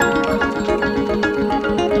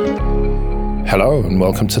Hello and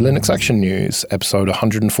welcome to Linux Action News, episode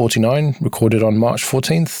 149, recorded on March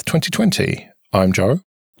 14th, 2020. I'm Joe.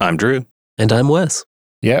 I'm Drew. And I'm Wes.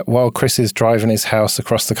 Yeah, while Chris is driving his house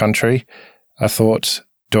across the country, I thought,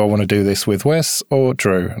 do I want to do this with Wes or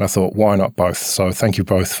Drew? And I thought, why not both? So thank you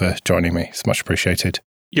both for joining me. It's much appreciated.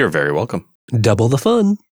 You're very welcome. Double the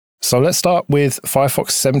fun. So let's start with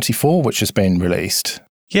Firefox 74, which has been released.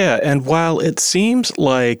 Yeah, and while it seems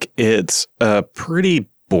like it's a pretty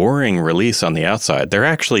boring release on the outside, there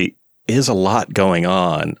actually is a lot going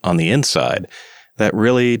on the inside that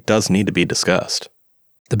really does need to be discussed.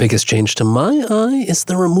 The biggest change to my eye is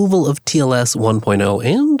the removal of TLS 1.0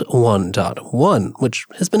 and 1.1, which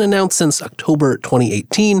has been announced since October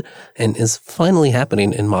 2018 and is finally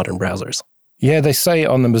happening in modern browsers. Yeah, they say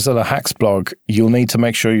on the Mozilla Hacks blog, you'll need to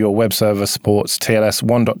make sure your web server supports TLS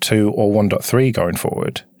 1.2 or 1.3 going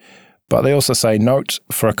forward. But they also say, note,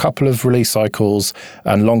 for a couple of release cycles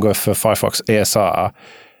and longer for Firefox ESR,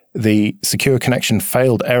 the Secure Connection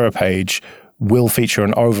Failed error page will feature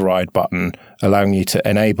an override button allowing you to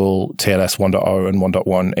enable TLS 1.0 and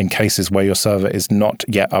 1.1 in cases where your server is not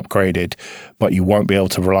yet upgraded, but you won't be able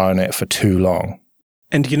to rely on it for too long.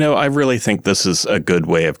 And, I really think this is a good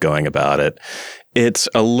way of going about it. It's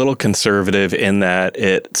a little conservative in that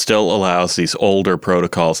it still allows these older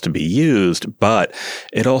protocols to be used, but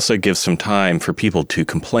it also gives some time for people to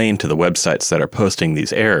complain to the websites that are posting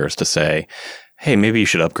these errors to say, hey, maybe you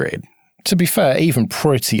should upgrade. To be fair, even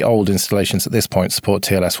pretty old installations at this point support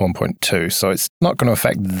TLS 1.2, so it's not going to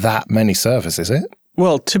affect that many servers, is it?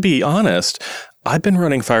 Well, to be honest, I've been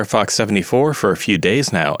running Firefox 74 for a few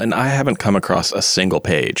days now, and I haven't come across a single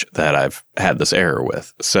page that I've had this error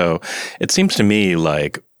with. So it seems to me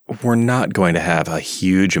like we're not going to have a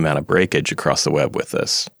huge amount of breakage across the web with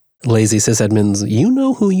this. Lazy sysadmins, you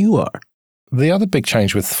know who you are. The other big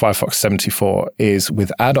change with Firefox 74 is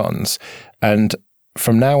with add-ons, and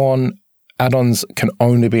from now on, add-ons can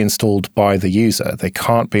only be installed by the user. They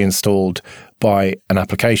can't be installed by an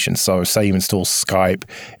application. So say you install Skype,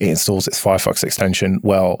 it installs its Firefox extension.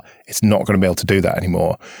 Well, it's not going to be able to do that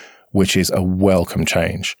anymore, which is a welcome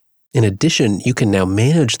change. In addition, you can now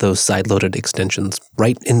manage those side-loaded extensions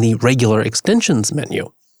right in the regular extensions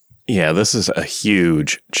menu. Yeah, this is a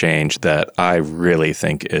huge change that I really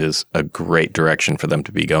think is a great direction for them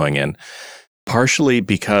to be going in. Partially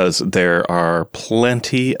because there are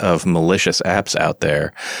plenty of malicious apps out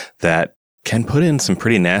there that can put in some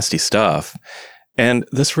pretty nasty stuff. And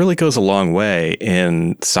this really goes a long way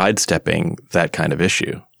in sidestepping that kind of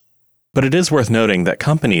issue. But it is worth noting that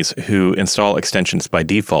companies who install extensions by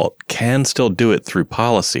default can still do it through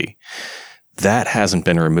policy. That hasn't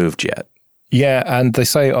been removed yet. Yeah, and they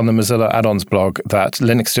say on the Mozilla add-ons blog that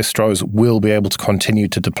Linux distros will be able to continue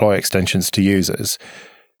to deploy extensions to users,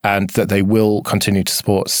 and that they will continue to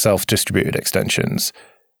support self-distributed extensions.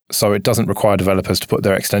 So it doesn't require developers to put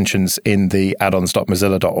their extensions in the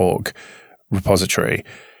addons.mozilla.org repository,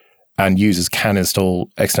 and users can install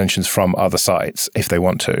extensions from other sites if they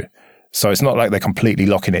want to. So it's not like they're completely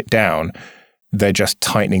locking it down. They're just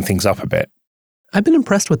tightening things up a bit. I've been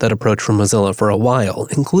impressed with that approach from Mozilla for a while,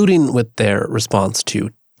 including with their response to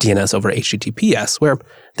DNS over HTTPS, where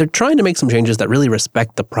they're trying to make some changes that really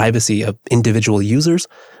respect the privacy of individual users,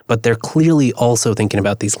 but they're clearly also thinking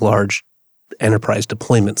about these large enterprise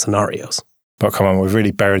deployment scenarios. But come on, we've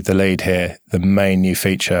really buried the lead here. The main new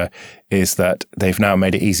feature is that they've now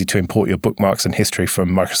made it easy to import your bookmarks and history from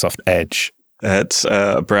Microsoft Edge. That's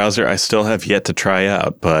a browser I still have yet to try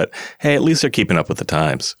out, but hey, at least they're keeping up with the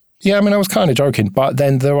times. Yeah, I mean, I was kind of joking, but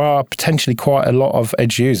then there are potentially quite a lot of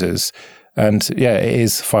Edge users. And yeah, it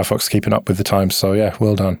is Firefox keeping up with the times. So yeah,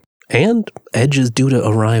 well done. And Edge is due to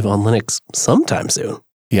arrive on Linux sometime soon.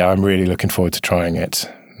 Yeah, I'm really looking forward to trying it.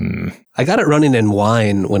 I got it running in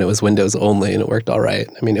Wine when it was Windows only, and it worked all right.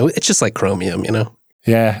 I mean, it's just like Chromium,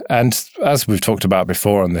 Yeah, and as we've talked about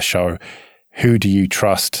before on the show, who do you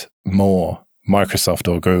trust more,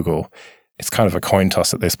 Microsoft or Google? It's kind of a coin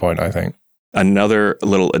toss at this point, I think. Another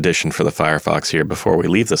little addition for the Firefox here before we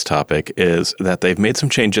leave this topic is that they've made some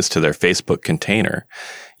changes to their Facebook container.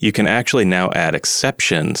 You can actually now add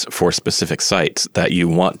exceptions for specific sites that you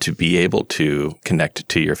want to be able to connect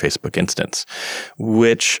to your Facebook instance,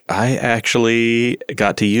 which I actually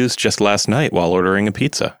got to use just last night while ordering a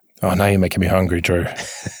pizza. Oh, now you're making me hungry, Drew.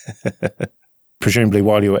 Presumably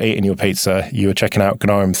while you were eating your pizza, you were checking out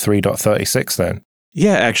GNOME 3.36 then?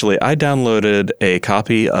 Yeah, actually, I downloaded a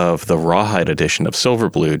copy of the Rawhide edition of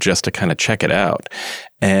Silverblue just to kind of check it out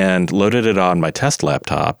and loaded it on my test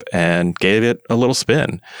laptop and gave it a little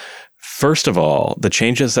spin. First of all, the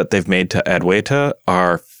changes that they've made to Adwaita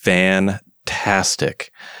are fantastic.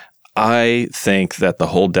 I think that the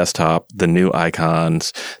whole desktop, the new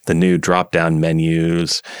icons, the new drop-down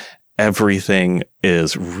menus, everything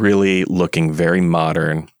is really looking very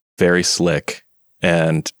modern, very slick,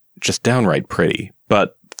 and just downright pretty.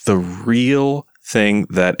 But the real thing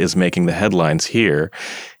that is making the headlines here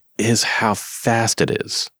is how fast it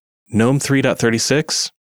is. GNOME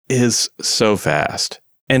 3.36 is so fast.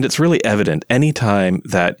 And it's really evident anytime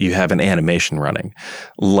that you have an animation running,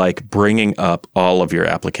 like bringing up all of your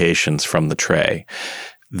applications from the tray.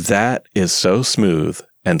 That is so smooth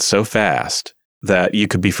and so fast that you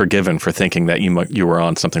could be forgiven for thinking that you were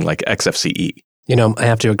on something like XFCE. You know, I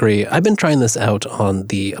have to agree. I've been trying this out on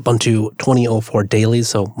the Ubuntu 2004 dailies,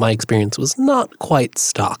 so my experience was not quite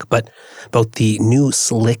stock, but both the new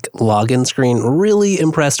slick login screen really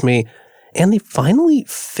impressed me, and they finally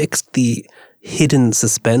fixed the hidden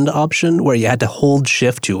suspend option where you had to hold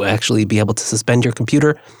shift to actually be able to suspend your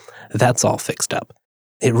computer. That's all fixed up.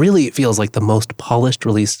 It really feels like the most polished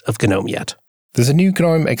release of GNOME yet. There's a new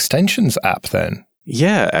GNOME extensions app then.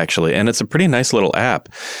 Yeah, actually, and it's a pretty nice little app.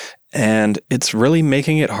 And it's really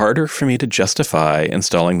making it harder for me to justify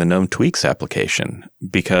installing the GNOME Tweaks application,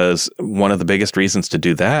 because one of the biggest reasons to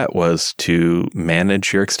do that was to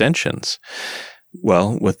manage your extensions.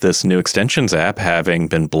 Well, with this new extensions app having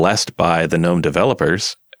been blessed by the GNOME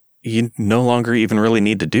developers, you no longer even really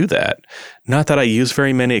need to do that. Not that I use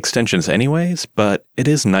very many extensions anyways, but it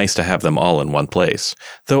is nice to have them all in one place.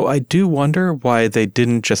 Though I do wonder why they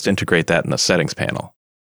didn't just integrate that in the settings panel.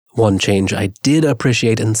 One change I did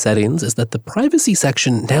appreciate in settings is that the privacy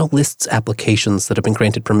section now lists applications that have been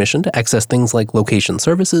granted permission to access things like location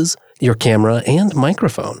services, your camera, and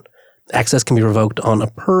microphone. Access can be revoked on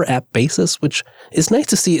a per-app basis, which is nice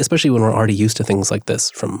to see, especially when we're already used to things like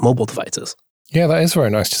this from mobile devices. Yeah, that is very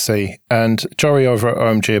nice to see. And Jory over at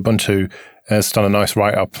OMG Ubuntu has done a nice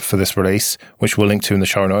write-up for this release, which we'll link to in the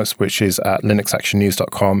show notes, which is at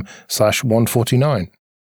linuxactionnews.com/149.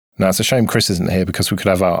 Now, it's a shame Chris isn't here because we could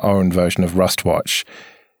have our own version of RustWatch.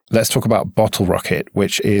 Let's talk about BottleRocket,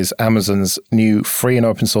 which is Amazon's new free and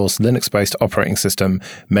open source Linux-based operating system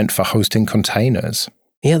meant for hosting containers.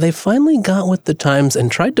 Yeah, they finally got with the times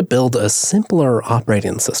and tried to build a simpler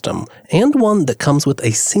operating system, and one that comes with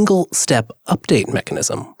a single-step update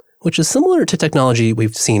mechanism, which is similar to technology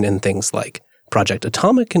we've seen in things like Project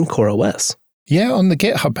Atomic and CoreOS. Yeah, on the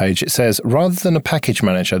GitHub page, it says, rather than a package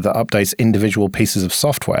manager that updates individual pieces of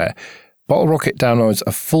software, BottleRocket downloads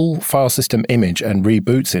a full file system image and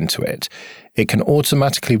reboots into it. It can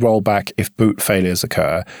automatically roll back if boot failures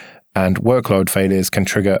occur, and workload failures can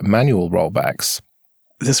trigger manual rollbacks.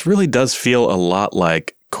 This really does feel a lot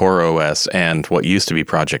like CoreOS and what used to be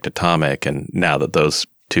Project Atomic, and now that those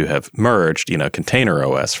two have merged,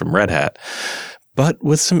 ContainerOS from Red Hat, but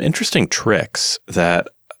with some interesting tricks that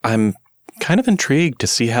I'm kind of intrigued to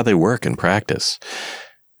see how they work in practice.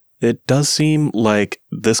 It does seem like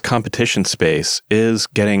this competition space is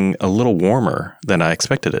getting a little warmer than I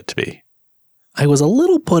expected it to be. I was a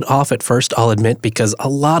little put off at first, I'll admit, because a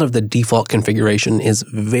lot of the default configuration is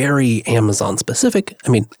very Amazon specific. I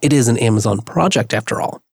mean, it is an Amazon project after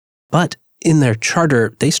all. But in their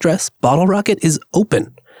charter, they stress BottleRocket is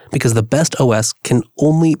open because the best OS can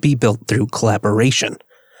only be built through collaboration.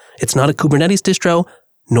 It's not a Kubernetes distro,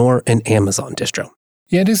 nor an Amazon distro.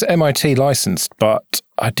 Yeah, it is MIT licensed, but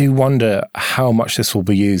I do wonder how much this will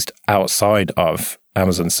be used outside of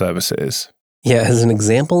Amazon services. Yeah, as an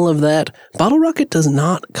example of that, BottleRocket does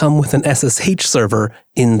not come with an SSH server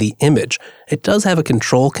in the image. It does have a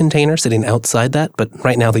control container sitting outside that, but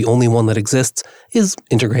right now the only one that exists is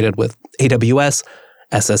integrated with AWS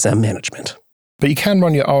SSM management. But you can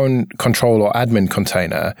run your own control or admin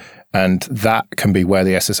container, and that can be where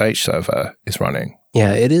the SSH server is running.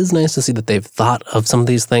 Yeah, it is nice to see that they've thought of some of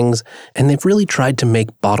these things, and they've really tried to make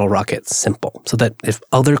BottleRocket simple, so that if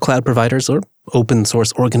other cloud providers or open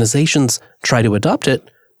source organizations try to adopt it,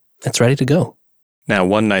 it's ready to go. Now,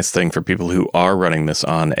 one nice thing for people who are running this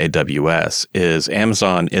on AWS is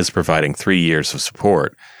Amazon is providing 3 years of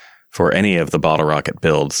support for any of the BottleRocket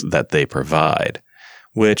builds that they provide,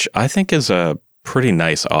 which I think is a pretty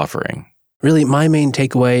nice offering. Really, my main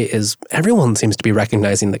takeaway is everyone seems to be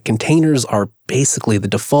recognizing that containers are basically the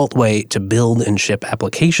default way to build and ship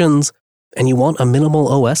applications, and you want a minimal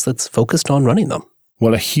OS that's focused on running them.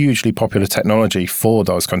 Well, a hugely popular technology for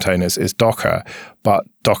those containers is Docker, but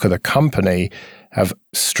Docker, the company, have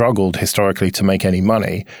struggled historically to make any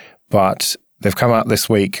money, but they've come out this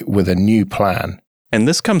week with a new plan. And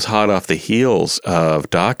this comes hot off the heels of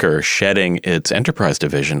Docker shedding its enterprise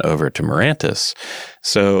division over to Mirantis.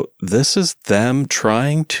 So this is them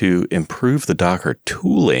trying to improve the Docker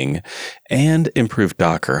tooling and improve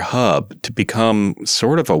Docker Hub to become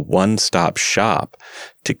sort of a one-stop shop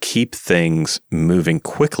to keep things moving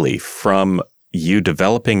quickly from you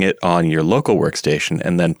developing it on your local workstation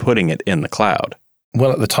and then putting it in the cloud.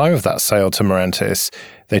 Well, at the time of that sale to Mirantis,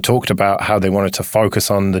 they talked about how they wanted to focus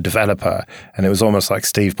on the developer, and it was almost like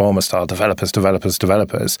Steve Ballmer style,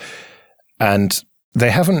 developers. And they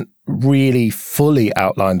haven't really fully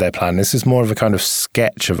outlined their plan. This is more of a kind of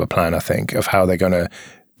sketch of a plan, I think, of how they're going to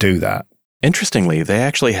do that. Interestingly, they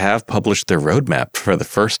actually have published their roadmap for the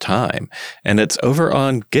first time, and it's over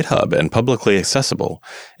on GitHub and publicly accessible.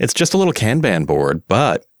 It's just a little Kanban board,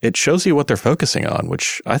 but it shows you what they're focusing on,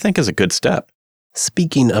 which I think is a good step.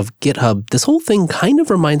 Speaking of GitHub, this whole thing kind of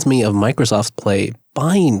reminds me of Microsoft's play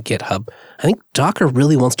buying GitHub. I think Docker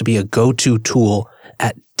really wants to be a go-to tool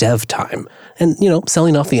at dev time. And,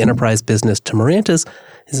 selling off the enterprise business to Mirantis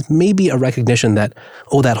is maybe a recognition that,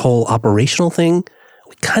 that whole operational thing,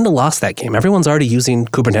 we kind of lost that game. Everyone's already using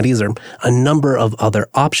Kubernetes or a number of other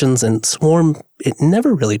options, and Swarm, it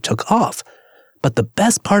never really took off. But the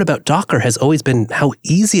best part about Docker has always been how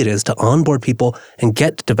easy it is to onboard people and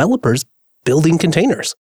get developers building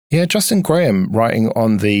containers. Yeah, Justin Graham, writing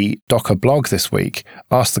on the Docker blog this week,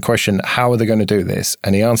 asked the question, how are they going to do this?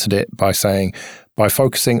 And he answered it by saying, by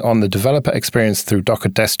focusing on the developer experience through Docker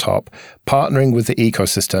Desktop, partnering with the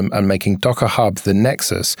ecosystem, and making Docker Hub the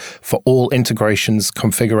nexus for all integrations,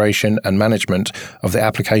 configuration, and management of the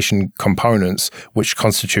application components which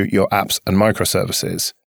constitute your apps and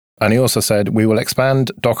microservices. And he also said, we will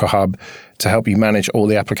expand Docker Hub to help you manage all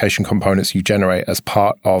the application components you generate as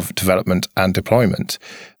part of development and deployment.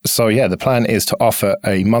 So yeah, the plan is to offer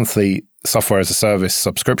a monthly software as a service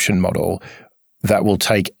subscription model that will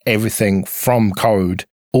take everything from code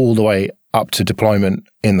all the way up to deployment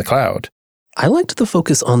in the cloud. I liked the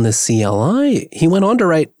focus on the CLI. He went on to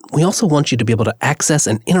write, we also want you to be able to access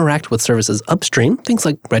and interact with services upstream, things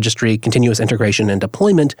like registry, continuous integration, and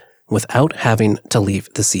deployment, without having to leave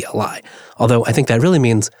the CLI. Although I think that really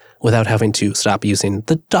means without having to stop using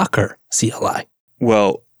the Docker CLI.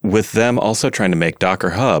 Well, with them also trying to make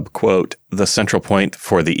Docker Hub, quote, the central point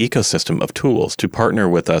for the ecosystem of tools to partner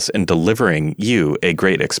with us in delivering you a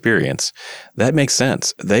great experience. That makes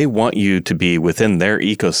sense. They want you to be within their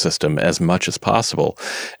ecosystem as much as possible.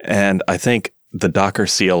 And I think the Docker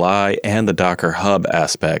CLI and the Docker Hub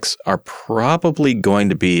aspects are probably going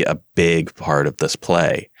to be a big part of this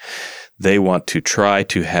play. They want to try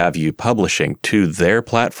to have you publishing to their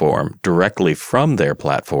platform directly from their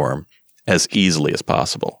platform as easily as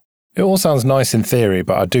possible. It all sounds nice in theory,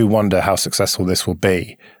 but I do wonder how successful this will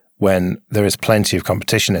be when there is plenty of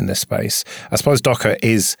competition in this space. I suppose Docker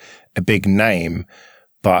is a big name,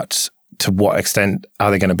 but to what extent are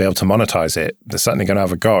they going to be able to monetize it? They're certainly going to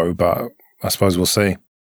have a go, but I suppose we'll see.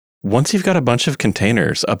 Once you've got a bunch of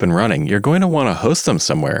containers up and running, you're going to want to host them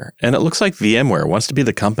somewhere. And it looks like VMware wants to be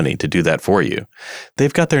the company to do that for you.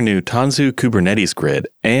 They've got their new Tanzu Kubernetes grid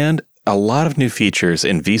and a lot of new features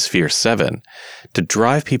in vSphere 7 to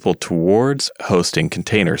drive people towards hosting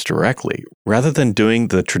containers directly, rather than doing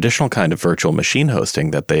the traditional kind of virtual machine hosting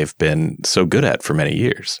that they've been so good at for many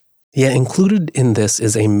years. Yeah, included in this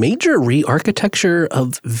is a major re-architecture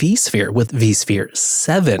of vSphere with vSphere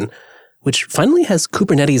 7, which finally has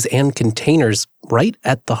Kubernetes and containers right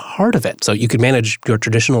at the heart of it. So you could manage your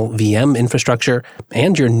traditional VM infrastructure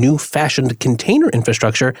and your new-fashioned container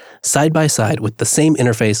infrastructure side by side with the same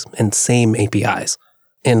interface and same APIs.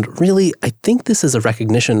 And really, I think this is a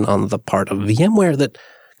recognition on the part of VMware that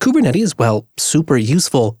Kubernetes, while super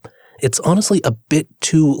useful, it's honestly a bit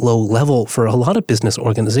too low level for a lot of business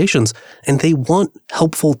organizations, and they want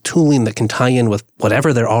helpful tooling that can tie in with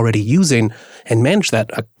whatever they're already using and manage that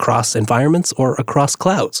across environments or across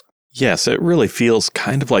clouds. Yes, it really feels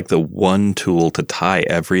kind of like the one tool to tie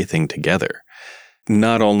everything together.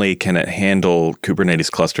 Not only can it handle Kubernetes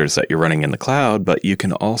clusters that you're running in the cloud, but you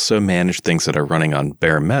can also manage things that are running on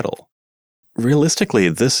bare metal. Realistically,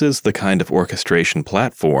 this is the kind of orchestration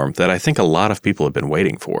platform that I think a lot of people have been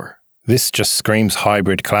waiting for. This just screams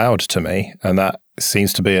hybrid cloud to me, and that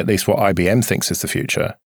seems to be at least what IBM thinks is the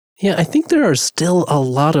future. Yeah, I think there are still a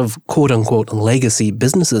lot of quote-unquote legacy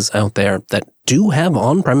businesses out there that do have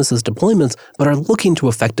on-premises deployments, but are looking to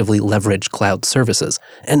effectively leverage cloud services.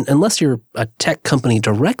 And unless you're a tech company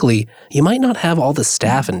directly, you might not have all the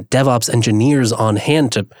staff and DevOps engineers on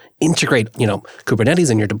hand to integrate, Kubernetes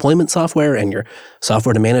in your deployment software and your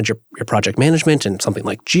software to manage your project management and something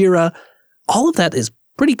like Jira. All of that is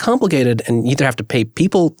pretty complicated, and you either have to pay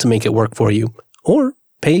people to make it work for you, or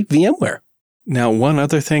pay VMware. Now, one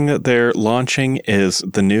other thing that they're launching is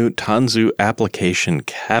the new Tanzu application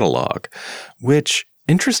catalog, which,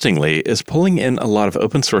 interestingly, is pulling in a lot of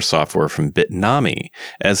open source software from Bitnami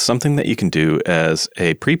as something that you can do as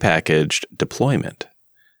a prepackaged deployment.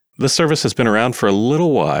 This service has been around for a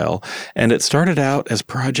little while, and it started out as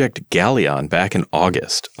Project Galleon back in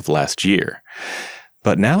August of last year.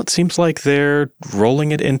 But now it seems like they're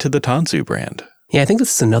rolling it into the Tanzu brand. Yeah, I think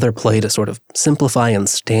this is another play to sort of simplify and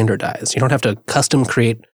standardize. You don't have to custom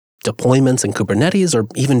create deployments in Kubernetes or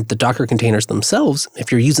even the Docker containers themselves.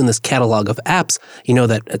 If you're using this catalog of apps, you know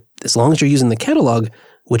that as long as you're using the catalog,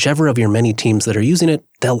 whichever of your many teams that are using it,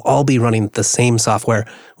 they'll all be running the same software,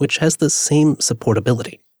 which has the same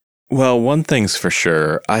supportability. Well, one thing's for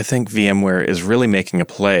sure. I think VMware is really making a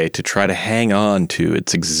play to try to hang on to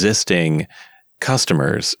its existing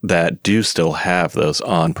customers that do still have those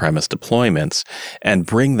on-premise deployments and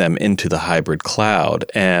bring them into the hybrid cloud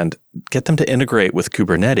and get them to integrate with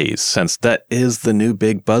Kubernetes, since that is the new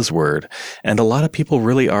big buzzword, and a lot of people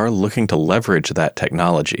really are looking to leverage that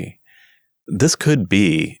technology. This could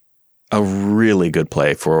be a really good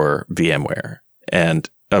play for VMware and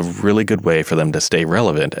a really good way for them to stay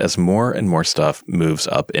relevant as more and more stuff moves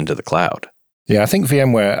up into the cloud. Yeah, I think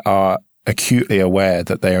VMware are acutely aware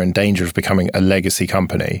that they are in danger of becoming a legacy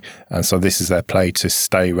company, and so this is their play to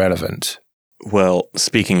stay relevant. Well,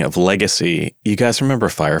 speaking of legacy, you guys remember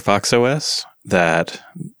Firefox OS? That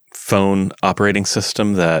phone operating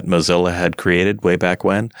system that Mozilla had created way back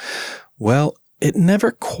when? Well, it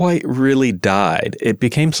never quite really died. It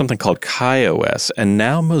became something called KaiOS, and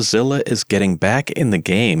now Mozilla is getting back in the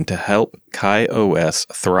game to help KaiOS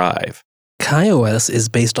thrive. KaiOS is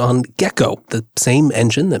based on Gecko, the same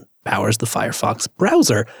engine that powers the Firefox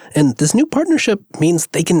browser. And this new partnership means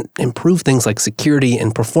they can improve things like security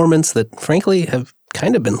and performance that, frankly, have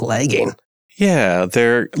kind of been lagging. Yeah,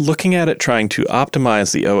 they're looking at it trying to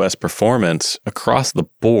optimize the OS performance across the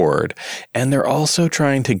board, and they're also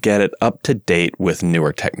trying to get it up to date with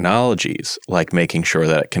newer technologies, like making sure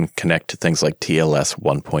that it can connect to things like TLS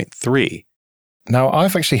 1.3. Now,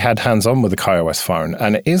 I've actually had hands-on with the KaiOS phone,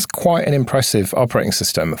 and it is quite an impressive operating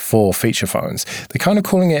system for feature phones. They're kind of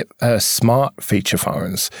calling it smart feature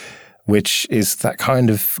phones, which is that kind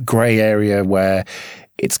of gray area where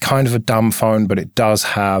it's kind of a dumb phone, but it does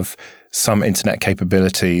have some internet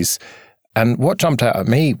capabilities. And what jumped out at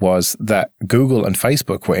me was that Google and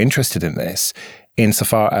Facebook were interested in this,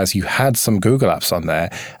 insofar as you had some Google apps on there,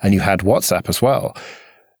 and you had WhatsApp as well.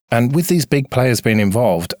 And with these big players being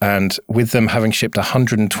involved, and with them having shipped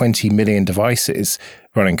 120 million devices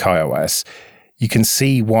running KaiOS, you can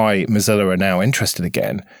see why Mozilla are now interested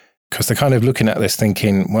again. Because they're kind of looking at this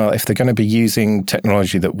thinking, well, if they're going to be using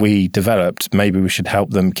technology that we developed, maybe we should help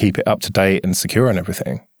them keep it up to date and secure and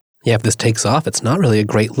everything. Yeah, if this takes off, it's not really a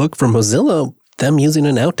great look for Mozilla, them using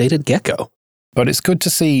an outdated Gecko. But it's good to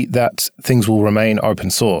see that things will remain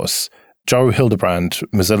open source. Joe Hildebrand,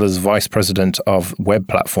 Mozilla's vice president of web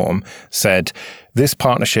platform, said, "This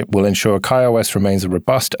partnership will ensure KaiOS remains a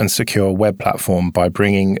robust and secure web platform by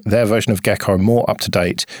bringing their version of Gecko more up to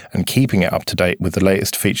date and keeping it up to date with the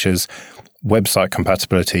latest features, website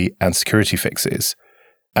compatibility, and security fixes."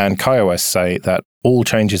 And KaiOS say that all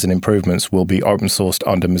changes and improvements will be open sourced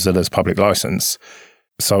under Mozilla's public license.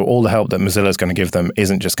 So all the help that Mozilla is going to give them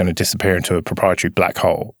isn't just going to disappear into a proprietary black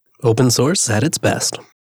hole. Open source at its best.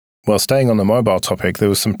 Well, staying on the mobile topic, there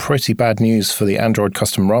was some pretty bad news for the Android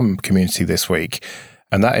custom ROM community this week,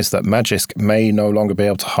 and that is that Magisk may no longer be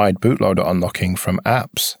able to hide bootloader unlocking from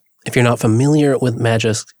apps. If you're not familiar with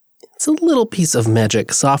Magisk, it's a little piece of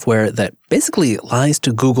magic software that basically lies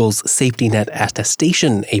to Google's Safety Net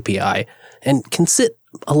Attestation API and can sit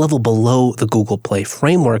a level below the Google Play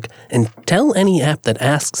framework and tell any app that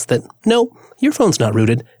asks that, no, your phone's not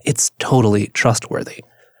rooted, it's totally trustworthy.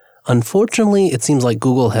 Unfortunately, it seems like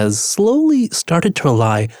Google has slowly started to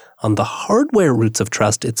rely on the hardware roots of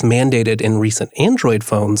trust it's mandated in recent Android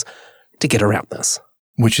phones to get around this.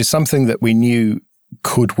 Which is something that we knew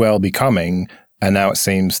could well be coming, and now it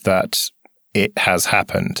seems that it has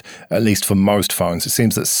happened, at least for most phones. It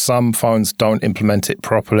seems that some phones don't implement it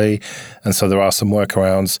properly, and so there are some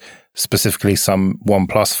workarounds, specifically some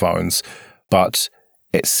OnePlus phones. But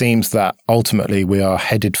it seems that ultimately we are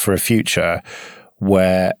headed for a future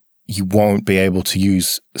where you won't be able to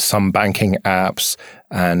use some banking apps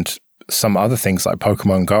and some other things like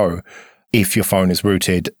Pokemon Go if your phone is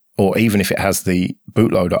rooted, or even if it has the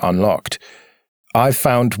bootloader unlocked. I've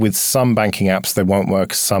found with some banking apps they won't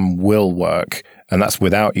work, some will work, and that's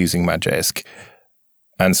without using Magisk.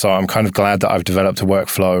 And so I'm kind of glad that I've developed a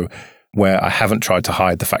workflow where I haven't tried to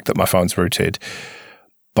hide the fact that my phone's rooted.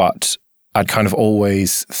 But I'd kind of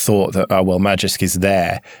always thought that, oh, well, Magisk is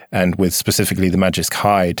there. And with specifically the Magisk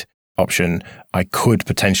Hide option, I could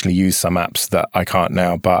potentially use some apps that I can't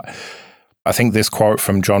now. But I think this quote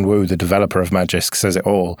from John Wu, the developer of Magisk, says it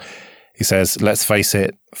all. He says, let's face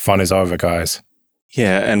it, fun is over, guys.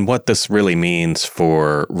 Yeah, and what this really means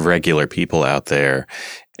for regular people out there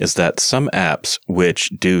is that some apps which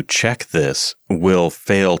do check this will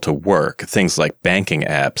fail to work. Things like banking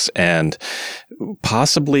apps and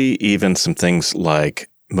possibly even some things like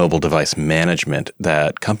mobile device management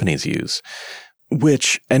that companies use,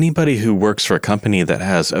 which anybody who works for a company that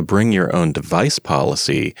has a bring your own device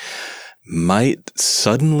policy might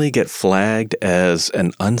suddenly get flagged as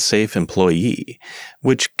an unsafe employee,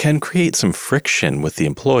 which can create some friction with the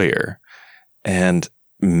employer and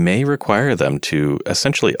may require them to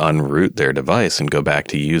essentially unroot their device and go back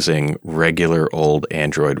to using regular old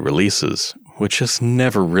Android releases, which is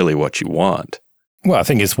never really what you want. Well, I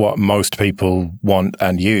think it's what most people want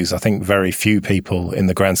and use. I think very few people in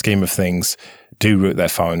the grand scheme of things do root their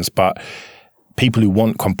phones, but people who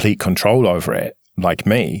want complete control over it, like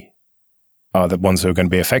me, are the ones who are going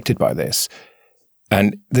to be affected by this.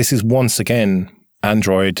 And this is once again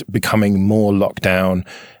Android becoming more locked down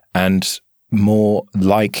and more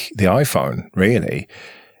like the iPhone, really.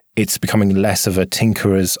 It's becoming less of a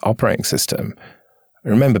tinkerer's operating system. I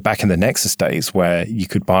remember back in the Nexus days where you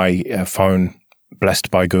could buy a phone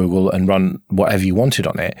blessed by Google and run whatever you wanted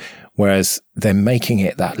on it, whereas they're making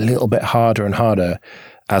it that little bit harder and harder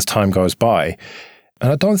as time goes by.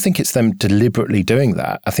 And I don't think it's them deliberately doing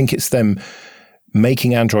that. I think it's them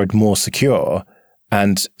making Android more secure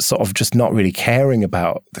and sort of just not really caring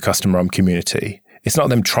about the custom ROM community. It's not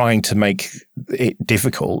them trying to make it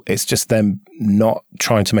difficult. It's just them not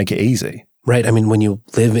trying to make it easy. Right. I mean, when you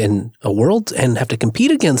live in a world and have to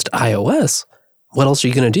compete against iOS, what else are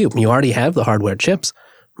you going to do? You already have the hardware chips.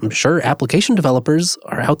 I'm sure application developers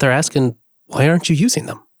are out there asking, why aren't you using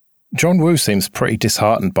them? John Wu seems pretty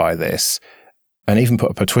disheartened by this and even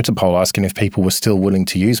put up a Twitter poll asking if people were still willing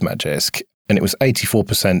to use Magisk. And it was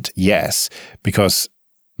 84% yes, because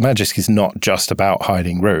Magisk is not just about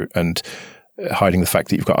hiding root and hiding the fact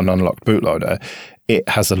that you've got an unlocked bootloader. It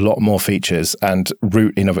has a lot more features, and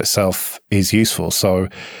root in of itself is useful. So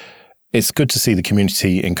it's good to see the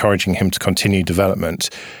community encouraging him to continue development.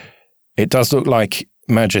 It does look like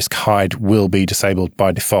Magisk Hide will be disabled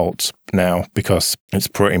by default now because it's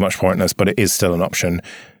pretty much pointless, but it is still an option.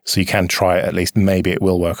 So you can try it at least. Maybe it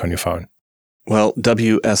will work on your phone. Well,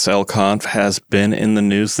 WSL-Conf has been in the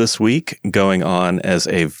news this week, going on as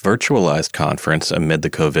a virtualized conference amid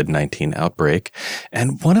the COVID-19 outbreak.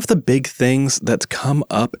 And one of the big things that's come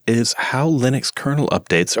up is how Linux kernel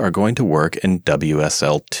updates are going to work in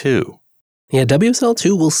WSL2. Yeah,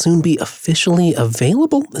 WSL2 will soon be officially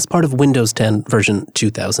available as part of Windows 10 version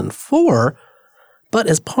 2004. But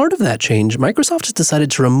as part of that change, Microsoft has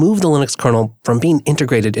decided to remove the Linux kernel from being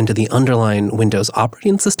integrated into the underlying Windows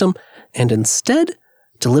operating system and instead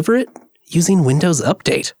deliver it using Windows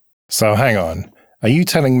Update. So hang on. Are you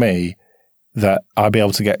telling me that I'll be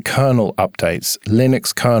able to get kernel updates,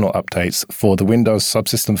 Linux kernel updates for the Windows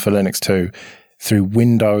subsystem for Linux 2 through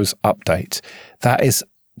Windows Update? That is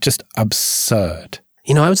just absurd.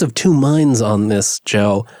 You know, I was of two minds on this,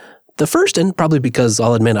 Joe. The first, and probably because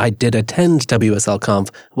I'll admit I did attend WSL-Conf,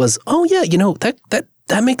 was, oh yeah, you know, that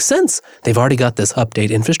makes sense. They've already got this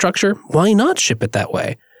update infrastructure. Why not ship it that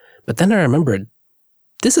way? But then I remembered,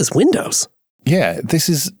 this is Windows. Yeah, this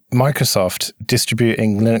is Microsoft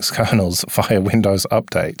distributing Linux kernels via Windows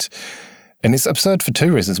Update. And it's absurd for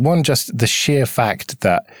two reasons. One, just the sheer fact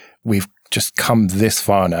that we've just come this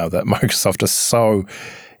far now, that Microsoft is so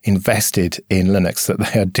invested in Linux that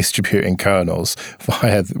they are distributing kernels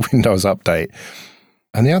via Windows Update.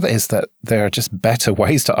 And the other is that there are just better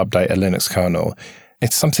ways to update a Linux kernel.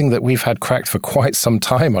 It's something that we've had cracked for quite some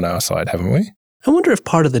time on our side, haven't we? I wonder if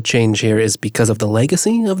part of the change here is because of the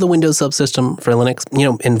legacy of the Windows subsystem for Linux. You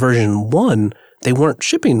know, in version 1, they weren't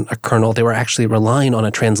shipping a kernel. They were actually relying on a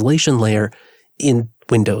translation layer in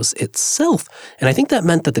Windows itself. And I think that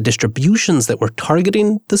meant that the distributions that were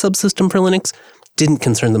targeting the subsystem for Linux didn't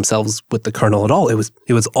concern themselves with the kernel at all. It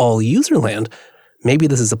was all userland. Maybe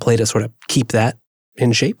this is a play to sort of keep that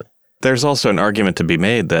in shape. There's also an argument to be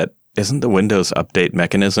made that isn't the Windows Update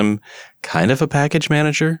mechanism kind of a package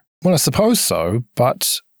manager? Well, I suppose so,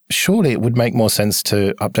 but surely it would make more sense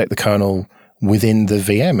to update the kernel within the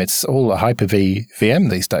VM. It's all a Hyper-V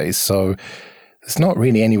VM these days, so there's not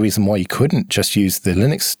really any reason why you couldn't just use the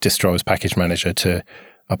Linux distro's package manager to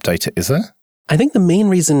update it, is there? I think the main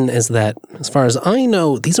reason is that, as far as I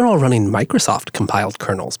know, these are all running Microsoft-compiled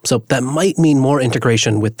kernels. So that might mean more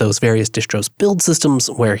integration with those various distros' build systems,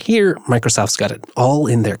 where here, Microsoft's got it all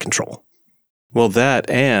in their control. Well, that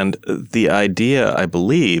and the idea, I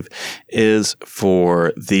believe, is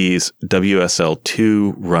for these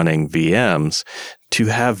WSL2 running VMs to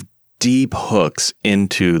have deep hooks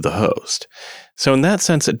into the host. So in that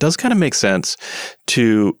sense, it does kind of make sense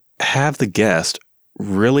to have the guest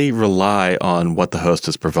really rely on what the host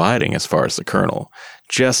is providing as far as the kernel,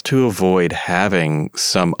 just to avoid having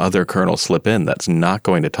some other kernel slip in that's not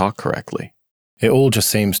going to talk correctly. It all just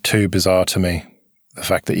seems too bizarre to me. The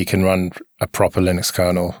fact that you can run a proper Linux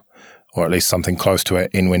kernel, or at least something close to it,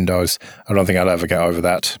 in Windows. I don't think I'll ever get over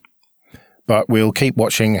that. But we'll keep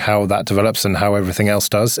watching how that develops and how everything else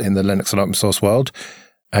does in the Linux and open source world.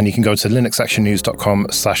 And you can go to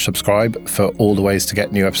linuxactionnews.com/subscribe for all the ways to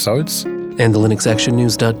get new episodes. And the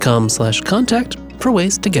linuxactionnews.com/contact for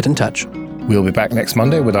ways to get in touch. We'll be back next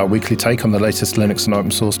Monday with our weekly take on the latest Linux and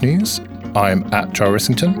open source news. I'm at Joe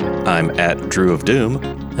Rissington. I'm at Drew of Doom.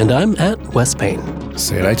 And I'm at Wes Payne.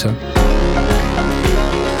 See you later.